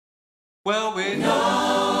Well, we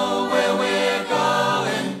know where we're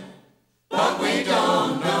going, but we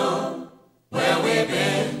don't know where we've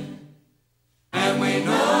been. And we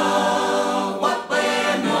know what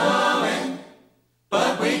we're knowing,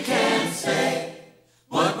 but we can't say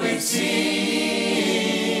what we've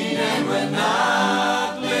seen. And we're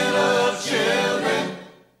not little children,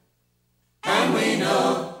 and we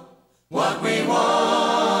know what we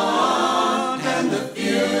want, and the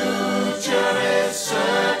future is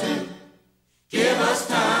certain. Give us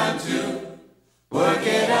time to work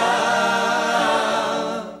it out.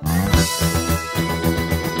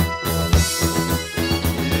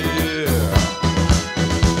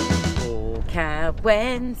 Yeah. Cab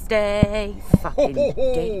Wednesday. Fucking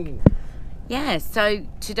dick. Yeah, so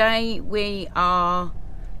today we are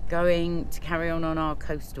going to carry on our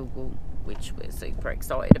coastal walk, which we're super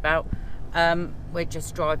excited about. We're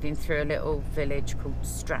just driving through a little village called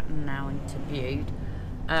Stratton now into Bude.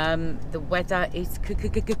 The weather is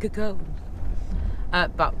cold,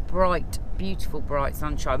 but bright, beautiful bright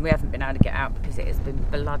sunshine. We haven't been able to get out because it has been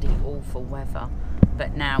bloody awful weather,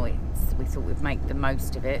 but now we thought we'd make the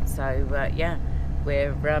most of it. So yeah,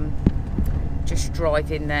 we're just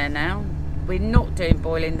driving there now. We're not doing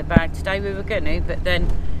boiling the bag today. We were going to, but then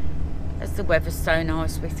as the weather's so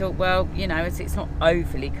nice, we thought, well, you know, as it's not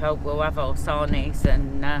overly cold, we'll have our sarnies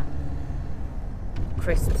and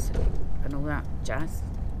crisps and all that jazz.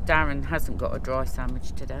 Darren hasn't got a dry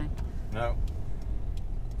sandwich today. No.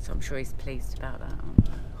 So I'm sure he's pleased about that.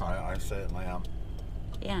 I certainly am.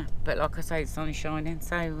 Yeah, but like I say, the sun is shining,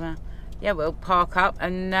 so yeah, we'll park up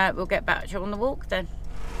and we'll get back to you on the walk then.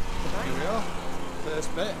 Here we are,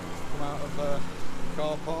 first bit. Come out of the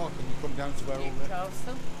car park and you come down to where all the...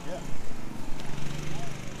 Castle. Yeah.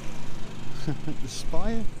 The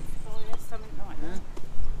spire? Oh, yeah, something like that.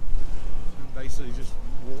 So basically just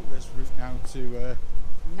walk this route now to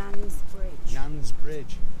Nan's Bridge. Nan's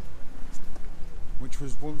Bridge, which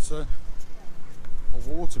was once a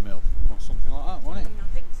water mill or something like that, wasn't it? I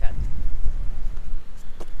think so.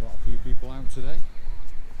 Quite a few people out today,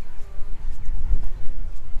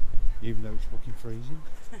 even though it's fucking freezing.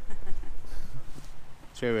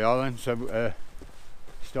 So here we are then. So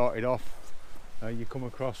started off, you come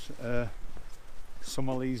across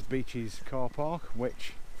Summerlees Beaches car park,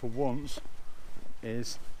 which for once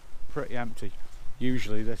is pretty empty.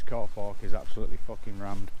 Usually this car park is absolutely fucking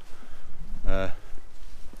rammed. There's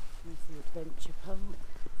the adventure park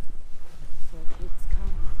where kids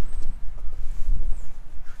come.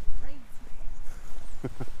 Crazy.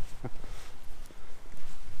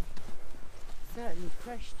 Certainly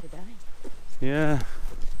fresh today. Yeah,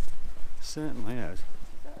 certainly is. Is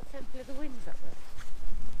that the Temple of the Winds up there?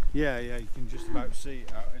 Yeah, you can just about see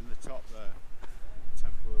it out in the top there.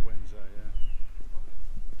 Temple of the Winds there, yeah.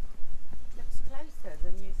 Looks closer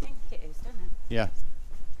than you think it is, doesn't it? Yeah.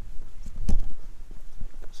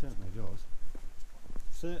 Certainly does.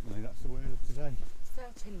 Certainly, that's the word of today.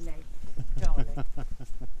 Certainly, darling.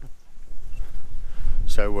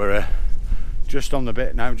 So we're just on the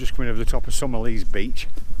bit now, just coming over the top of Summerlees Beach,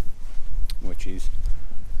 which is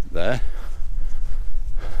there.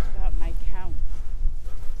 That may count.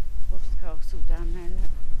 What's the castle down there, look?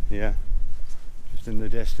 Yeah, just in the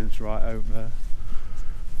distance right over there.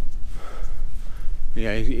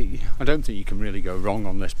 Yeah, I don't think you can really go wrong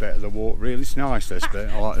on this bit of the walk. Really, it's nice, this bit.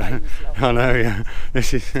 I like that. I know. Yeah,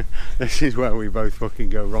 this is where we both fucking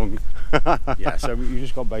go wrong. Yeah, so you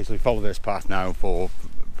just got to basically follow this path now for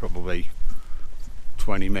probably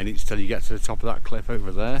 20 minutes till you get to the top of that cliff over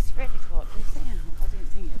there. It's really quite busy. I didn't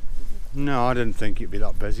think it would. No, I didn't think it'd be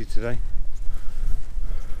that busy today.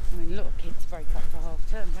 I mean, a lot of kids break up for half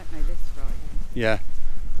term, don't they, this Friday? Yeah.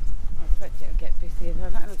 I expect it'll get busier though.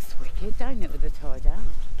 That looks wicked, don't it, with the tide out?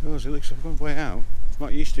 It does, it looks like I've gone way out. I'm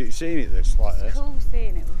not used to seeing it this like this. It's cool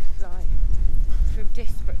seeing it with, like, from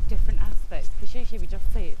different aspects, because usually we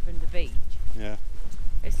just see it from the beach. Yeah.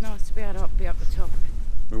 It's nice to be able to be up the top.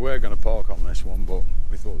 We were going to park on this one, but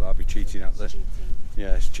we thought that'd be cheating at this. Cheating.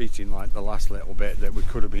 Yeah, it's cheating like the last little bit that we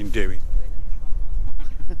could have been doing.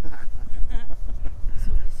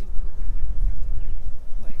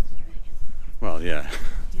 Well, yeah.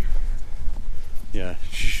 Yeah,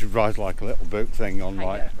 she should ride like a little boat thing on, Hey,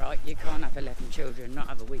 like... look, right, you can't have 11 children, not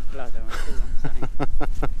have a weak bladder, that's all I'm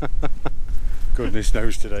saying. Goodness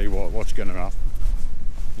knows today what's going to happen.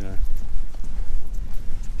 Yeah.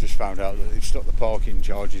 Just found out that they've stuck the parking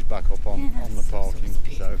charges back up on the parking,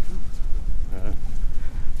 so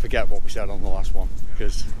forget what we said on the last one,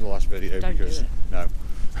 because the last video. Don't because do it.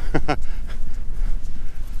 No.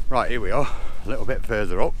 Right, here we are, a little bit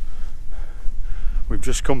further up. We've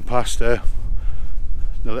just come past the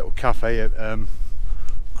little cafe at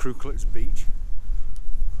Crooklet's Beach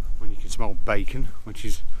when you can smell bacon, which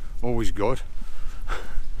is always good.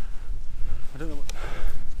 I don't know what.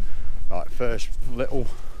 Right, first little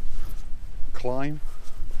climb.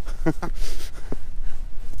 Are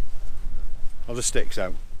the sticks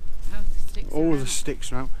out? Oh, the sticks All are the out.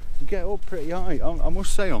 sticks are out. You get up pretty high. I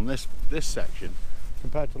must say on this section,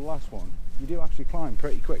 compared to the last one, you do actually climb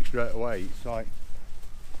pretty quick straight away. It's like,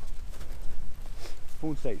 I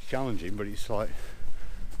wouldn't say it's challenging, but it's like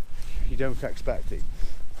you don't expect it.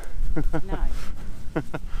 No.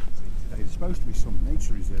 There's supposed to be some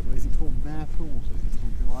nature reserve. What is it called? Mare Pools? Is it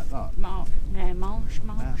something like that? Mare Marsh.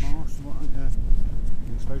 Mare Marsh.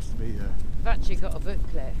 It's supposed to be. I've actually got a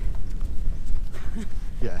booklet,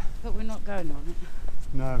 Yeah. but we're not going on it.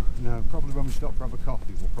 No. Probably when we stop for have a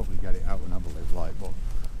coffee, we'll probably get it out and have a live like. But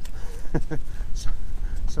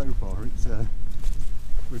so far, it's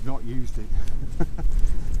we've not used it,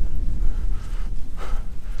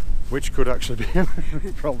 which could actually be a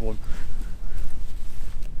problem.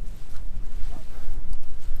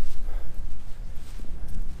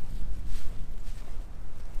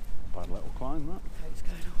 Bad little climb, that. Coat's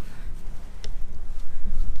going off.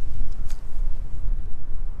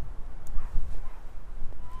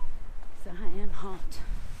 It's hot and hot.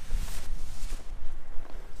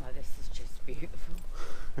 Oh, this is just beautiful.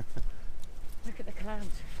 Look at the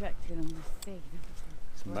clouds reflecting on the sea.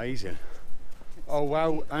 It's amazing. Oh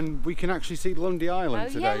wow, and we can actually see Lundy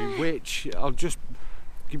Island today, yeah. which I'll just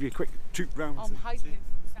give you a quick toot round. I'm hoping from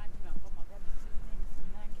Sandymouth I might be able to zoom in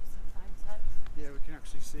and get some photos. Yeah, we can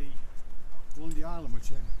actually see Lundy Island, which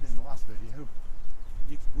in the last video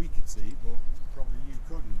we could see, but probably you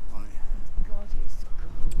couldn't. Like. God, it's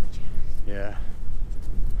gorgeous. Yeah.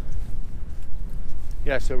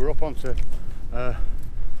 Yeah, so we're up onto the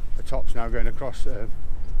tops now, going across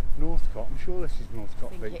Northcott. I'm sure this is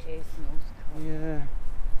Northcott I think Beach. it is Northcott. Yeah,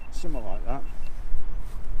 something like that.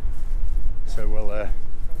 So we'll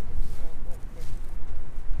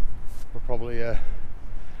probably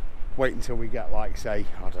wait until we get, like, say,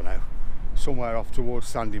 I don't know, somewhere off towards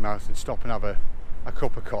Sandymouth and stop and have a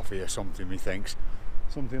cup of coffee or something, methinks.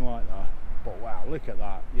 Something like that. But wow, look at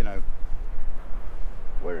that, you know.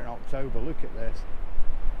 We're in October, look at this.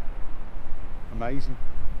 Amazing.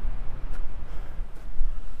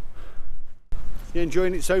 You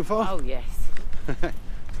enjoying it so far? Oh yes. Oh,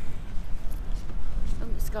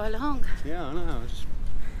 the sky long. Yeah, I know. I was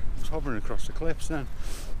hovering across the cliffs then.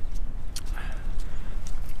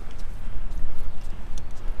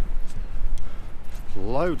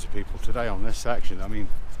 Loads of people today on this section. I mean,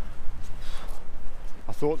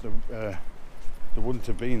 I thought there wouldn't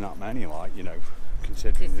have been that many, like, you know,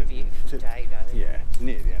 considering It's a beautiful day though. Yeah, it's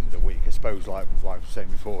near the end of the week. I suppose, like I was saying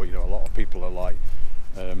before, you know, a lot of people are like,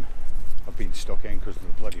 have been stuck in because of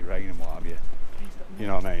the bloody rain and what have you. You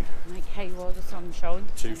know what I mean? Make hay while the sun shines.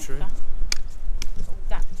 Too true. All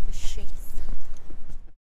that for sheath.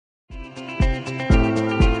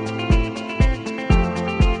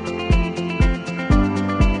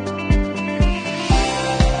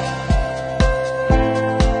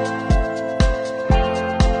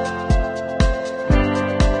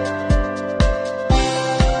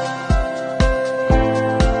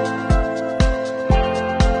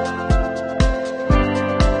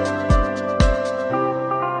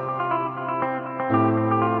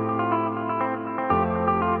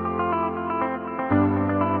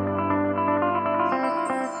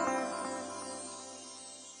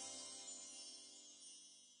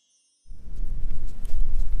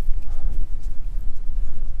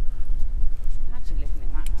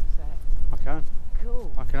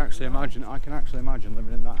 I can actually imagine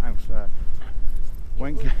living in that house there.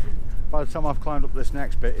 By the time I've climbed up this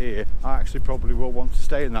next bit here, I actually probably will want to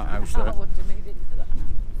stay in that house there. I want to move into that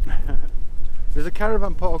now. There's a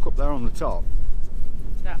caravan park up there on the top.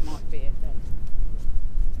 That might be it then.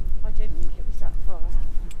 I didn't think it was that far out.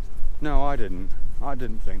 No, I didn't. I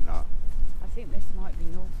didn't think that. I think this might be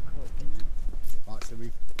Northcote, you know. Right, so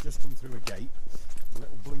we've just come through a gate, a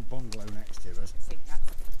little blue bungalow next to us. I think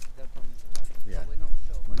that's the bungalow. Yeah. But we're not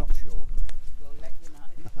sure. We're not sure. We'll let you know.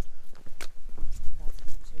 Once we've had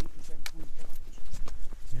some tea and drink on the beach.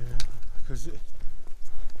 Yeah, because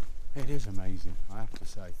it is amazing, I have to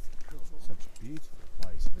say. Cool. Such a beautiful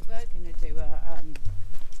place. We were going to do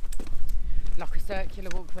like a circular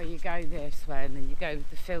walk where you go this way and then you go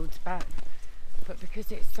the fields back. But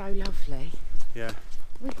because it's so lovely, yeah,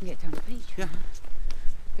 we can get down the beach. Yeah. Now.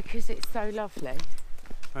 Because it's so lovely.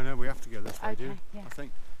 I know we have to go this way, Okay, do we? yeah. I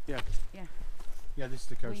think. Yeah. Yeah. Yeah, this is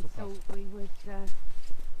the We coastal path. thought we would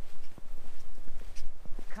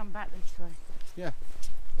come back this way. Yeah.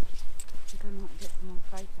 We're going to get some more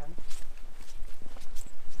photos.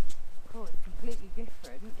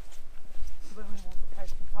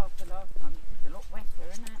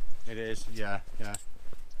 It is, yeah. It was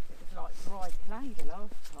like dry clay the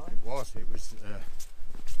last time. It was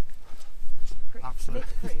Pretty absolutely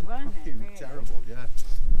slippery, weren't it? Really? terrible, yeah.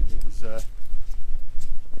 It was,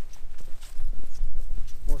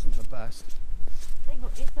 wasn't the best. I think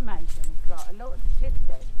what is amazing is like a lot of the cliff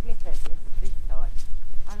edges this side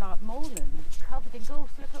are like moorland and covered in gorse.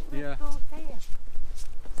 Look at all this gorse here.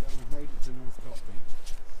 So we've made it to North Top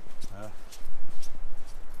Beach.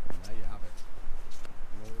 And there you have it.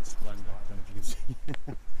 In all its splendour, I don't know if you can see.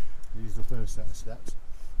 These are the first set of steps.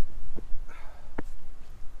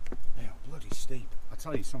 They are bloody steep. I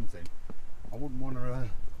tell you something, I wouldn't want to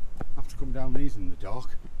have to come down these in the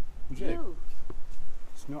dark, would you? No.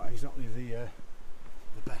 It's not exactly the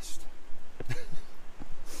best.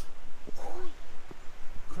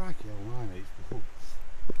 Crikey, oh my mate. I'm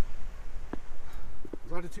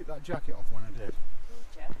glad I took that jacket off when I did.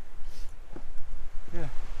 Gotcha. Yeah.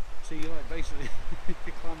 So you like basically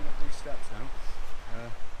you're climbing up these steps now.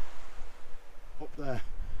 Up there.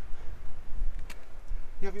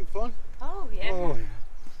 You having fun? Oh yeah. Oh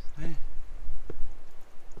yeah. Hey.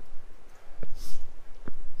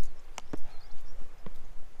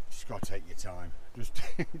 Just gotta take your time. Just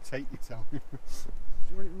take your time. Do you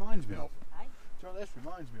know what it reminds me of? Hey? Do you know what this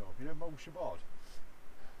reminds me of? You know Mo Shabbat?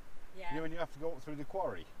 Yeah. You know when you have to go up through the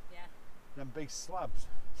quarry? Yeah. Them big slabs.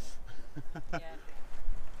 Yeah.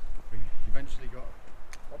 We eventually got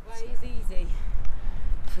The way is easy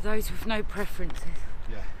for those with no preferences.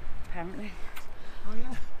 Yeah. Apparently. Oh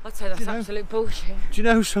yeah. I'd say that's Do you know- absolute bullshit. Do you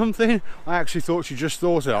know something? I actually thought she just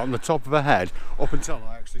thought it on the top of her head up until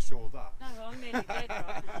I actually saw that. No, I'm nearly dead right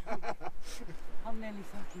now. I'm nearly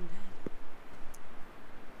fucking dead.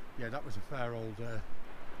 Yeah, that was a fair old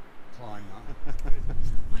climb, that.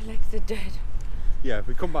 My legs are dead. Yeah, if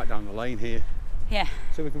we come back down the lane here, Yeah.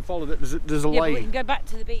 so we can follow that. There's a Yeah, but we lane. can go back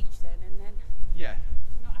to the beach then and then Yeah,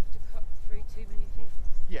 not have to cut through too many fields.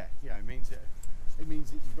 yeah. It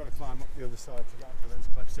means that you've got to climb up the other side to get to those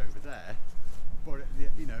cliffs over there. But at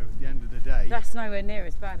the end of the day. That's nowhere near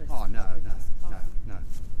as bad as. Oh no. No.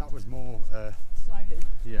 That was more. Snowden.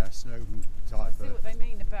 Yeah, Snowden type. See what they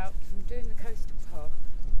mean about doing the coastal path.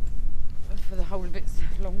 And for the whole of its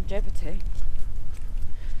longevity,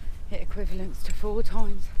 it equivalents to 4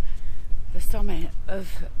 times the summit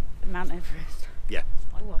of Mount Everest. Yeah.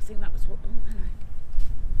 Oh, I think that was what. Oh,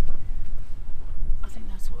 hello. I think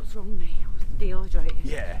that's what was wrong with me. I was dehydrated.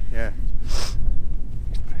 Yeah.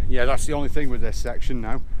 Yeah, that's the only thing with this section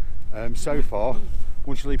now. So far,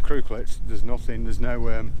 once you leave Crewclitz, there's nothing. There's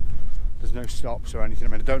no stops or anything.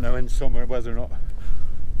 I mean, I don't know in summer whether or not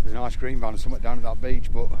there's an ice cream van or something down at that beach,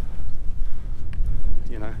 but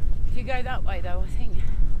you know. If you go that way, though, I think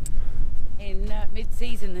in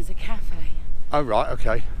mid-season there's a cafe. Oh right,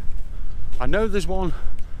 okay. I know there's one.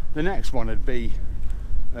 The next one would be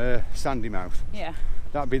Sandymouth. Yeah.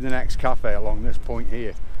 That'd be the next cafe along this point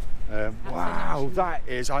here. Wow, nice. that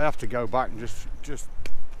is. I have to go back and just.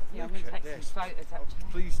 Yeah, I'm look going to at take this. some photos actually.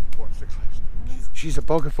 Please watch the clips. She's a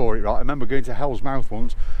bugger for it, right? I remember going to Hell's Mouth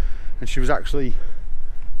once, and she was actually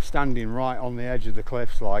standing right on the edge of the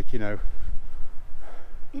cliffs, like, you know.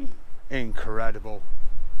 Incredible.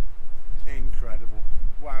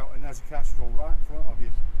 Wow, and there's a kestrel right in front of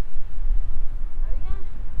you. Oh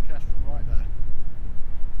yeah. Kestrel right there.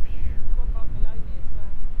 One right below me as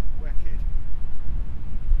well. Wicked.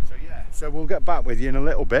 So yeah, so we'll get back with you in a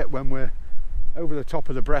little bit when we're over the top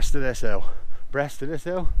of the breast of this hill. Breast of this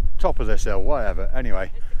hill? Top of this hill, whatever.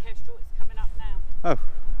 Anyway. There's the kestrel, it's coming up now. Oh,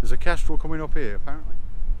 there's a kestrel coming up here apparently.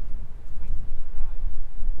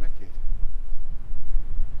 Wicked.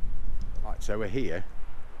 Right, so we're here.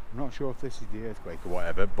 I'm not sure if this is the earthquake or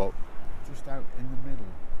whatever, but just out in the middle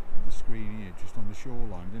of the screen here, just on the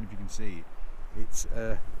shoreline, I don't know if you can see it, it's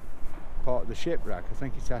part of the shipwreck. I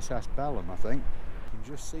think it's SS Bellum, I think. You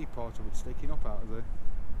can just see part of it sticking up out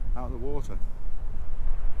of the water.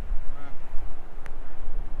 Wow.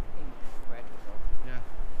 Incredible.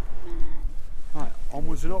 Yeah. Right,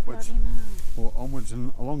 onwards and upwards. Bloody man. Or onwards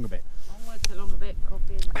and along a bit. Onwards along a bit,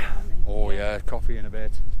 coffee and a bit, haven't we? Oh yeah, coffee in a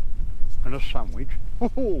bit. And a sandwich.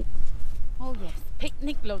 Oh, yes,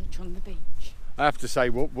 picnic lunch on the beach. I have to say,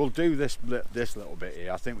 we'll do this little bit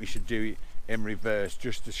here. I think we should do it in reverse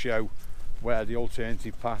just to show where the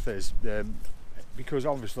alternative path is, because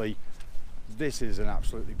obviously this is an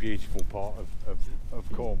absolutely beautiful part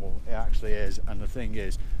of Cornwall. It actually is, and the thing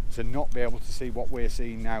is, to not be able to see what we're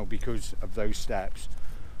seeing now because of those steps,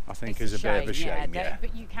 I think It's is a bit of a shame. Yeah.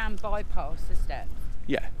 But you can bypass the steps.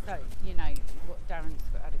 Yeah. So, you know, what Darren's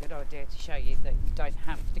had a good idea to show you that you don't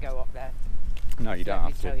have to go up there. No, you don't Let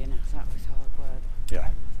me have tell to. you now, that was hard work. Yeah.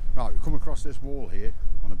 Right, we come across this wall here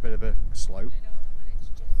on a bit of a slope. It's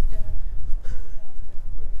just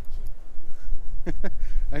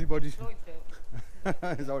Anybody's... Lloyd it.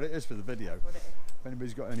 Is that what it is for the video? That's what it is. If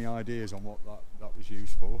anybody's got any ideas on what that was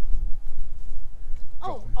used for.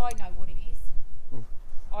 Oh, I know what it is. Oh.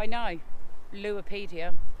 I know.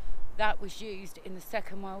 Luopedia. That was used in the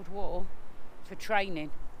Second World War for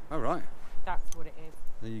training. Oh, right. That's what it is.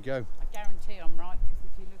 There you go. I guarantee I'm right, because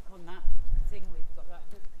if you look on that thing we've got that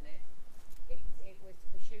hook on it, it was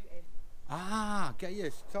for shooting. Ah, get your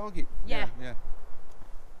target. Yeah. Yeah.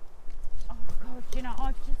 Oh God, you know,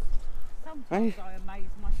 sometimes I amaze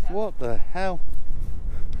myself. What the hell?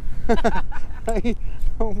 Hey,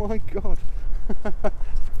 oh my God.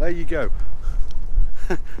 There you go.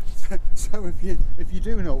 So if you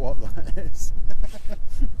do know what that is,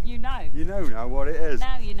 You know. you know now what it is.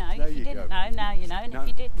 Now you know. There If you you didn't go. know, now you know. And No. if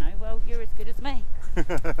you did know, well, you're as good as me.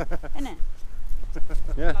 Isn't it?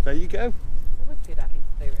 Yeah, there you go. It's always good having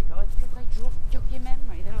spirit guides, because they jog your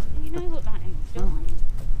memory. They're like, you know what that is, don't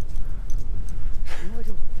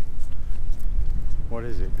you? What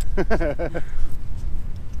is it? It's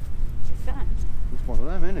that. It's one of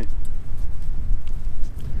them, isn't it?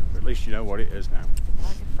 But at least you know what it is now. It's a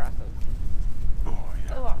bag of frazzles. Oh,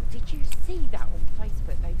 yeah. Oh, did you see that on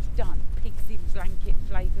Facebook? They've done pigs in blanket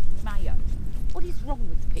flavoured mayo. What is wrong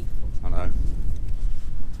with people? I know.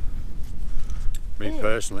 Me Ew.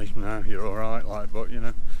 personally, no, you're alright, like, but you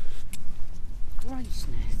know.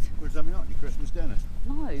 Grossness. What does that mean on your Christmas dinner?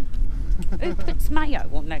 No. Who puts mayo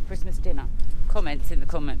on their Christmas dinner? Comments in the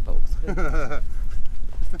comment box.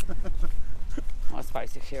 I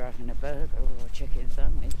suppose if you're having a burger or a chicken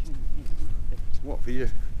sandwich, you know. What, for your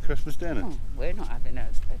Christmas dinner? Oh, we're not having a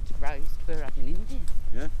roast, we're having Indian.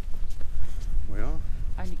 Yeah, we are.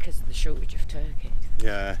 Only because of the shortage of turkey.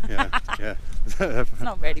 Yeah. It's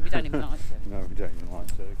not really, we don't even like it. No, we don't even like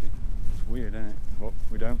turkey. It's weird, isn't it? But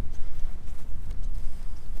we don't.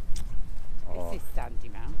 Oh, This is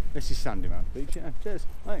Sandymouth. this is Sandymouth Beach, yeah. Cheers.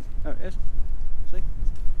 Hey, there it is. See?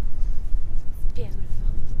 Beautiful.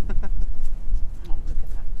 Oh, look at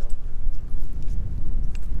that dog.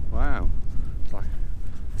 Wow. It's like,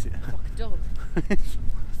 is it? It's like a dog. It's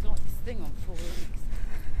like this thing on 4 legs.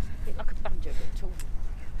 A bit like a banjo, but taller.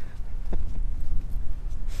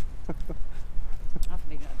 I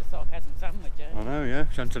haven't even had the sarcasm sandwich yet. I know, yeah.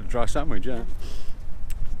 She had a dry sandwich, yeah.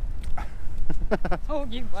 Oh,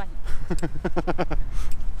 you wait. Do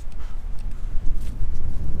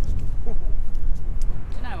you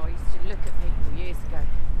know, I used to look at people years ago,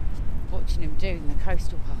 watching them doing the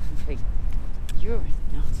coastal path and think, you're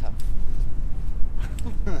a nutter.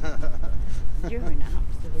 You're an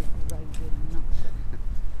absolute roving nutter.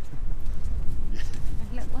 And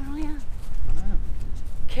look where I am, I know.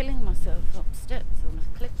 killing myself up steps on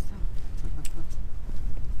a cliffside.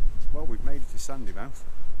 Well, we've made it to Sandymouth.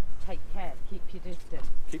 Take care, keep your distance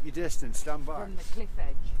Keep your distance, stand back. from the cliff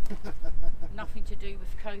edge. Nothing to do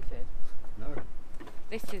with COVID. No.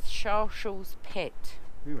 This is Sharshall's Pit.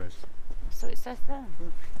 Who is? So it says there.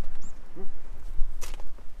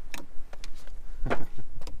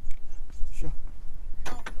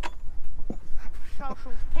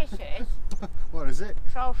 Sharshall's Pit it is. What is it?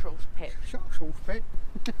 Sharshall's Pit. Sharshall's Pit.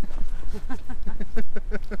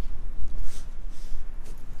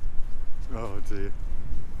 Oh dear.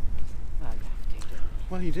 Well, you have to, don't you?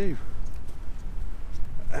 Well, you do.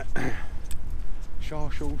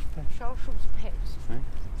 Sharshall's Pit. Sharshall's Pit.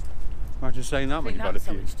 Imagine saying that I when think you've had a that's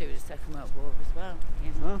few. something to do with the Second World War as well.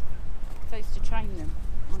 You know? Oh, So I used to train them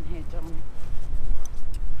on here, Don. you know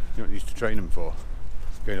what you used to train them for?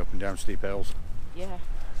 Going up and down steep hills. Yeah,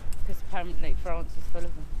 because apparently France is full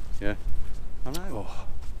of them. Yeah. I know. Oh.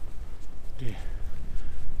 Dear.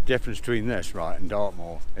 Difference between this, right, and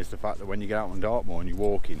Dartmoor is the fact that when you get out on Dartmoor and you're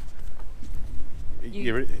walking,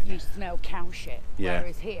 You smell cow shit, Yeah.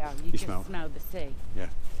 whereas here you just smell- smell the sea. Yeah.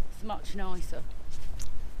 It's much nicer.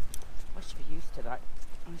 I should be used to that.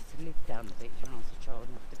 I used to live down the beach when I was a child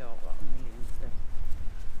and have to go up like a million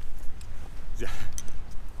steps.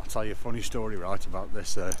 I'll tell you a funny story, right, about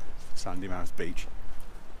this Sandymouth Beach.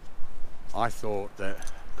 I thought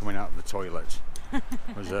that coming out of the toilet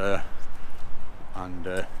was and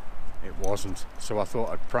it wasn't. So I thought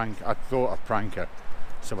I'd prank her.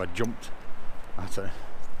 So I jumped at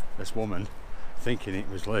this woman, thinking it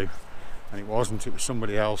was Lou, and it wasn't. It was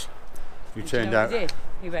somebody else who And turned you know out. what he did?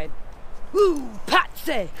 He went, "Woo,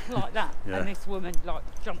 Patsy!" like that. Yeah. And this woman like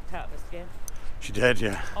jumped out of her skin. She did,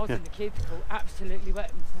 yeah. I was in the cubicle, absolutely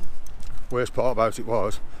wet myself. Worst part about it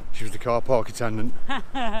was she was the car park attendant.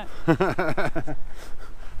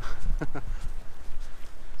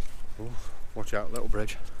 Oh, watch out, little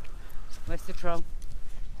bridge. Where's the troll?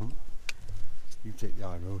 You take the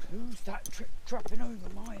high road. Who's that dropping over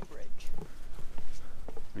my bridge?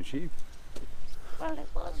 And she. Well, it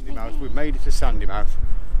was Sandymouth. We've made it to Sandymouth.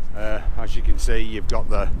 As you can see, you've got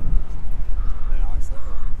the nice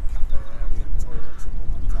little cafe area, toilets and all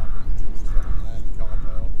that type of things down there, the car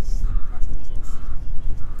parks, National Trust.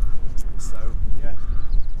 So, yeah,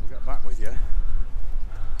 we'll get back with you.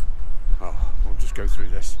 Oh, we'll just go through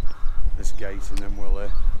this gate and then we'll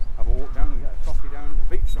have a walk down and get a coffee down at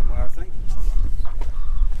the beach somewhere, I think.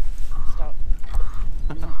 Stop.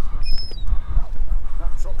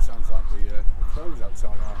 That truck sounds like the crows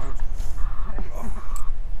outside our house.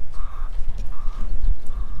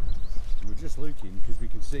 We're just looking because we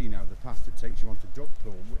can see now the path that takes you onto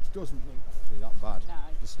Duckpool, which doesn't look actually that bad. No.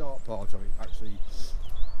 The start part of it actually,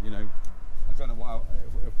 you know, I don't know what,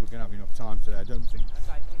 if we're going to have enough time today. I don't think. I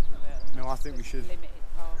don't think we will. No, I think we should. Limited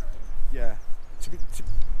parking. Yeah. To be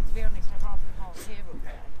honest, I'd rather park here all day.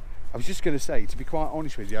 I was just going to say, to be quite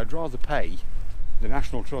honest with you, I'd rather pay the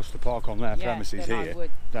National Trust to park on their premises here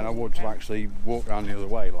than I would to actually walk around the other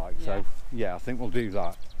way. Like, so yeah, I think we'll do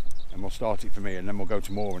that, and we'll start it for me, and then we'll go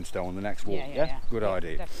to Moorstow on the next walk. Yeah. Good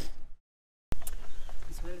idea. Definitely.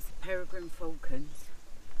 As well as the peregrine falcons,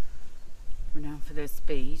 renowned for their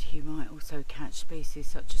speed, you might also catch species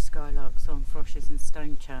such as skylarks, song thrushes, and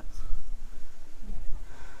stone chats.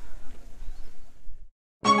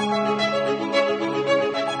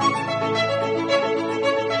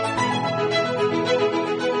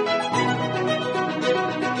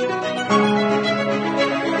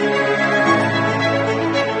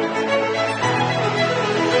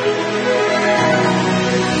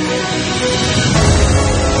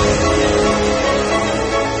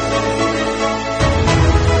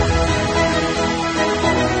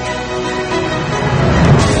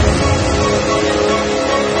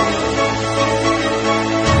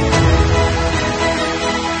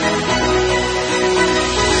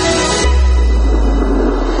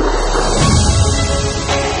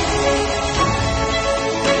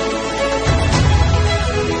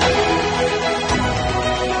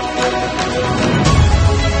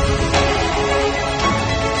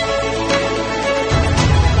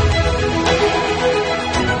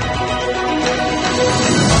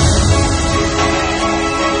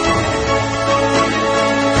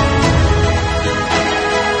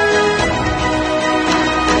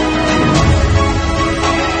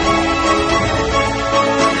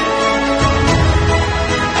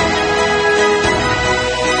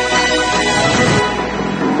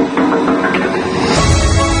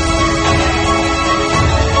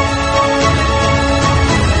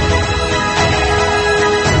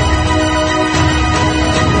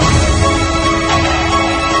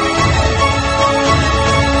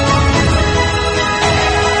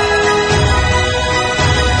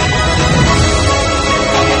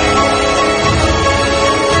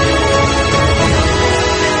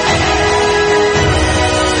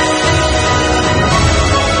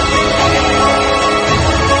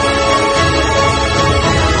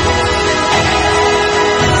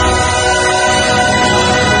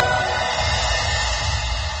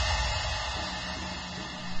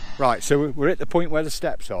 Right, so we're at the point where the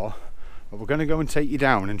steps are, but we're going to go and take you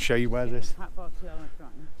down and show you where this.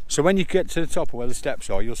 So when you get to the top of where the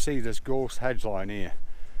steps are, you'll see this gorse hedge line here,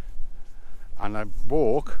 and I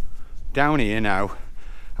walk down here now,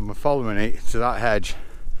 and we're following it to that hedge,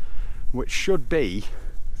 which should be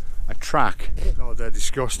a track. Oh, they're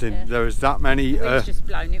disgusting. Yeah. There is that many. It was just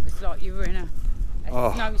blown. It was like you were in a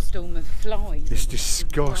snowstorm of flies. It's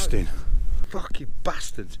disgusting. Fucking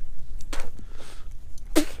bastards.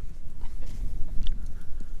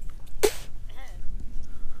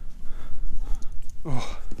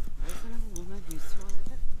 Oh.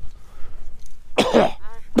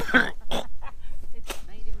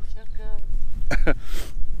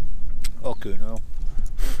 Okay,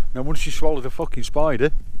 now once you swallow the fucking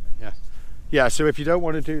spider, yeah, so if you don't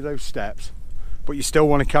want to do those steps but you still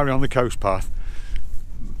want to carry on the coast path,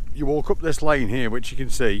 you walk up this lane here, which you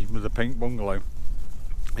can see with the pink bungalow,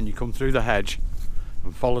 and you come through the hedge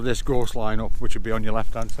and follow this gorse line up, which will be on your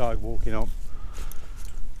left hand side walking up.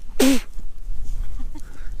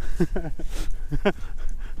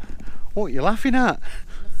 What are you laughing at?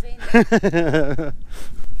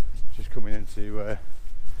 Just coming into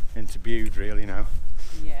Bude really now.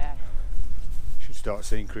 Yeah. Should start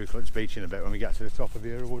seeing Crooklet's Beach in a bit when we get to the top of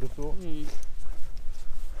here, I would have thought.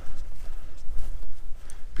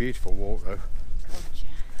 Beautiful walk though. Gotcha.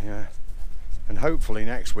 Yeah. And hopefully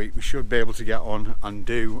next week we should be able to get on and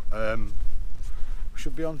do we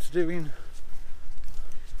should be on to doing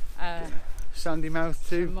Sandymouth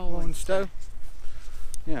to Moorstow.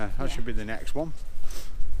 Yeah, that should be the next one.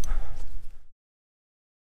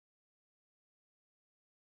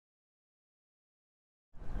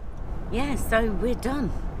 yeah, so we're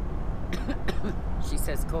done. She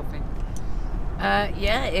says coughing.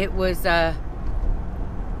 Yeah, it was a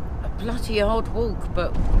bloody hard walk,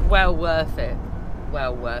 but well worth it.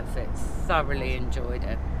 Well worth it. Thoroughly enjoyed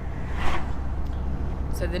it.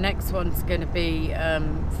 So the next one's going to be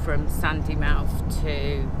from Sandymouth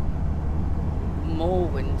to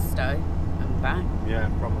Morwenstow and back. Yeah,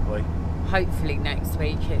 probably. Hopefully next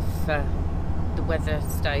week if the weather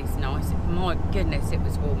stays nice. My goodness, it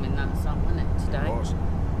was warm in that sun, wasn't it, today? It was.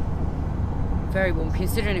 Very warm,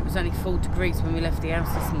 considering it was only 4 degrees when we left the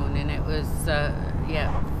house this morning. It was,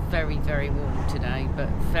 yeah, very, very warm today, but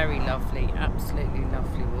very lovely, absolutely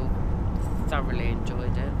lovely walk. Thoroughly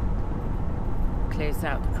enjoyed it. Clears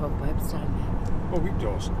out the cobwebs, don't it? Oh, it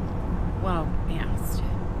does. Well, it has to.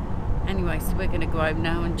 Anyway, so we're going to go home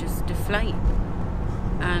now and just deflate.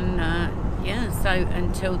 And, yeah, so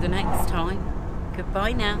until the next time,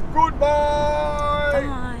 goodbye now. Goodbye!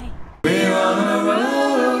 Bye. We're on a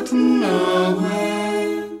road to nowhere.